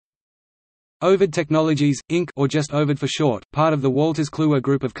Ovid Technologies, Inc., or just Ovid for short, part of the Wolters Kluwer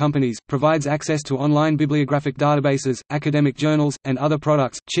group of companies, provides access to online bibliographic databases, academic journals, and other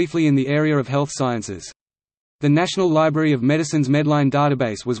products, chiefly in the area of health sciences. The National Library of Medicine's Medline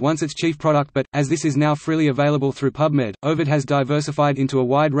database was once its chief product but, as this is now freely available through PubMed, Ovid has diversified into a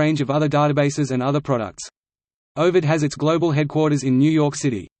wide range of other databases and other products. Ovid has its global headquarters in New York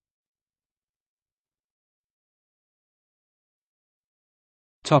City.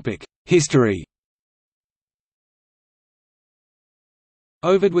 History.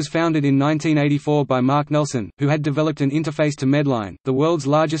 Ovid was founded in 1984 by Mark Nelson, who had developed an interface to Medline, the world's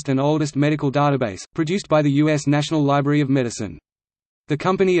largest and oldest medical database, produced by the U.S. National Library of Medicine. The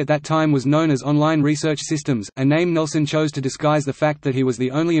company at that time was known as Online Research Systems, a name Nelson chose to disguise the fact that he was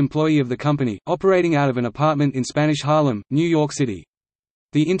the only employee of the company, operating out of an apartment in Spanish Harlem, New York City.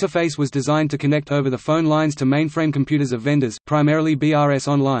 The interface was designed to connect over the phone lines to mainframe computers of vendors, primarily BRS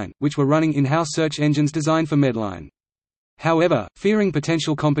Online, which were running in-house search engines designed for Medline. However, fearing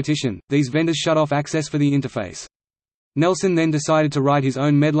potential competition, these vendors shut off access for the interface. Nelson then decided to write his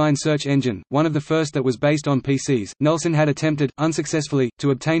own Medline search engine, one of the first that was based on PCs. Nelson had attempted, unsuccessfully,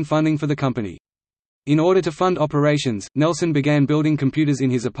 to obtain funding for the company. In order to fund operations, Nelson began building computers in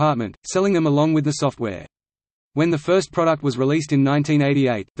his apartment, selling them along with the software. When the first product was released in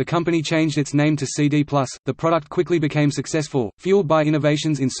 1988, the company changed its name to CD+. The product quickly became successful, fueled by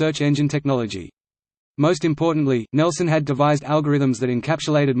innovations in search engine technology. Most importantly, Nelson had devised algorithms that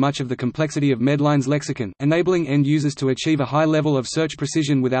encapsulated much of the complexity of Medline's lexicon, enabling end users to achieve a high level of search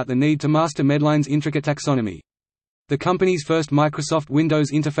precision without the need to master Medline's intricate taxonomy. The company's first Microsoft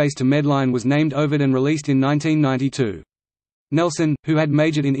Windows interface to Medline was named Ovid and released in 1992. Nelson, who had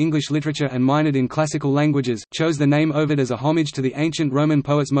majored in English literature and minored in classical languages, chose the name Ovid as a homage to the ancient Roman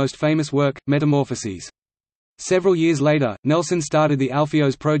poet's most famous work, Metamorphoses. Several years later, Nelson started the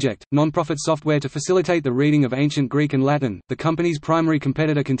Alpheos project, non-profit software to facilitate the reading of ancient Greek and Latin. The company's primary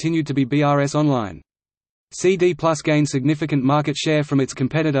competitor continued to be BRS Online. CD+ gained significant market share from its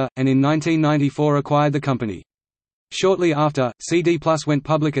competitor, and in 1994 acquired the company. Shortly after, CD+ went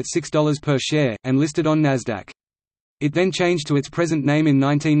public at $6 per share, and listed on NASDAQ. It then changed to its present name in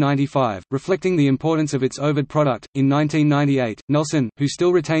 1995, reflecting the importance of its Ovid product. In 1998, Nelson, who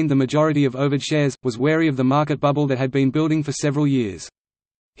still retained the majority of Ovid shares, was wary of the market bubble that had been building for several years.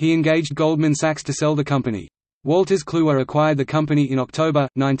 He engaged Goldman Sachs to sell the company. Wolters Kluwer acquired the company in October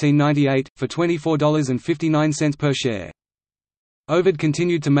 1998 for $24.59 per share. Ovid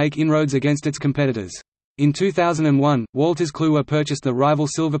continued to make inroads against its competitors. In 2001, Wolters Kluwer purchased the rival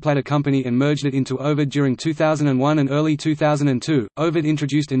Silverplatter company and merged it into Ovid. During 2001 and early 2002, Ovid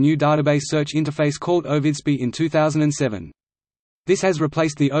introduced a new database search interface called OvidSpi in 2007. This has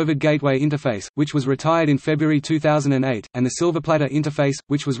replaced the Ovid Gateway interface, which was retired in February 2008, and the Silverplatter interface,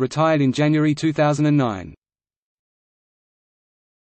 which was retired in January 2009.